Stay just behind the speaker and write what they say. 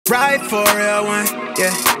Ride for a real one,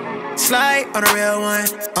 yeah. Slide on a real one.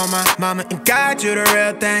 On my mama and God, you the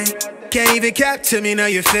real thing. Can't even cap to me, know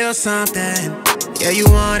you feel something. Yeah, you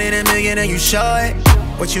wanted a million and you show it.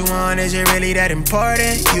 What you want, is it really that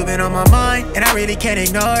important? You been on my mind and I really can't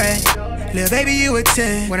ignore it. Little baby, you a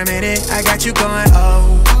 10. When I'm in it, I got you going,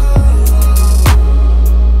 oh.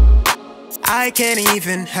 I can't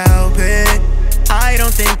even help it. I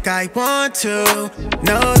don't think I want to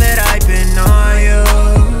know that I've been on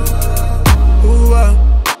you. Ooh, oh.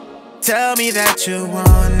 Tell me that you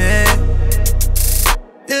want it.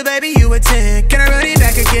 Little baby, you a 10. Can I run it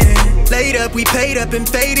back again? Laid up, we paid up and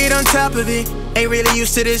faded on top of it. Ain't really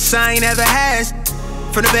used to this, I ain't never has.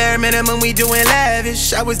 From the bare minimum, we doing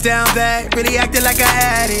lavish. I was down bad, really acted like I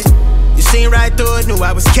had it. You seen right through it, knew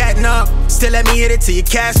I was catting up. Still let me hit it till you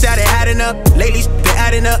cashed out, it adding up. Lately, been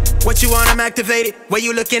adding up. What you want, I'm activated. Way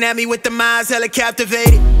you looking at me with the minds, hella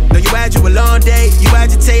captivated. Know you had you a long day, you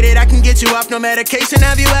agitated. I can get you off no medication,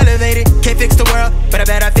 have you elevated. Can't fix the world, but I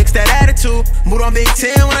bet I fix that attitude. Mood on Big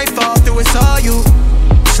 10 when I fall through, it's all you.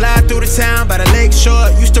 Slide through the town by the lake shore.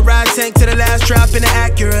 Used to ride tank to the last drop in the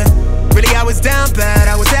Acura. Really, I was down bad,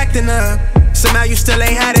 I was acting up. Somehow you still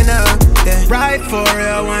ain't had enough, yeah. Ride for a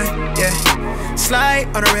real one, yeah. Slide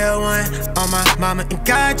on a real one. On my mama and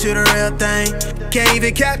God, you the real thing. Can't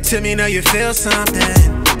even cap to me, know you feel something.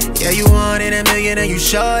 Yeah, you wanted a million and you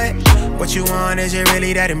show it. What you want, is it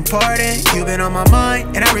really that important? You been on my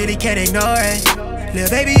mind and I really can't ignore it. Little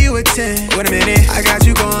baby, you a 10. Wait a minute, I got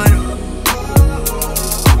you going.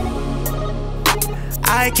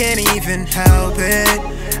 I can't even help it.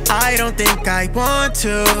 I don't think I want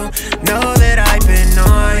to know that I've been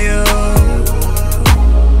on you.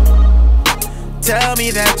 Tell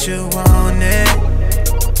me that you want it.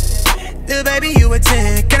 Little baby, you a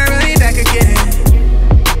 10. Can I run it back again?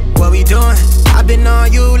 What we doing? I've been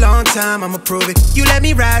on you long time, I'ma prove it. You let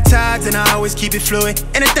me ride tides and I always keep it fluid.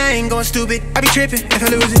 Anything going stupid, I be tripping if I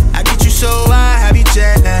lose it. I get you so high, have you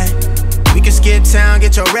jet lag. We can skip town,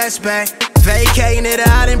 get your rest back. Vacating it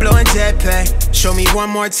out and blowing jetpack. Show me one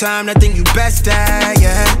more time, nothing you best at,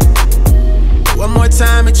 yeah. One more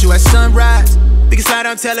time at you at sunrise. We can slide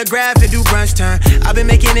on Telegraph and do brunch time. I've been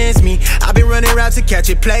making ends meet. I've been running routes to catch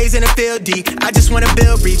it. Plays in the field deep. I just wanna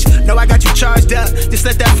build reach. Know I got you charged up. Just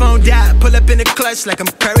let that phone die. Pull up in the clutch like I'm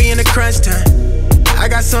Curry in the crunch time. I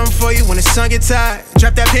got something for you when the sun gets hot.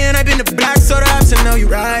 Drop that pen, I've been the black soda hops and know you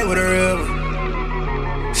ride with a real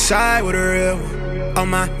one. Side with a real one. On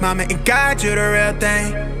my mama and God, you the real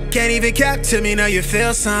thing. Can't even cap to me, know you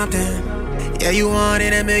feel something. Yeah, you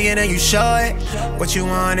wanted a million and you show it. What you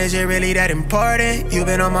want, is it really that important? You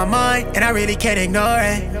been on my mind and I really can't ignore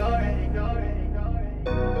it.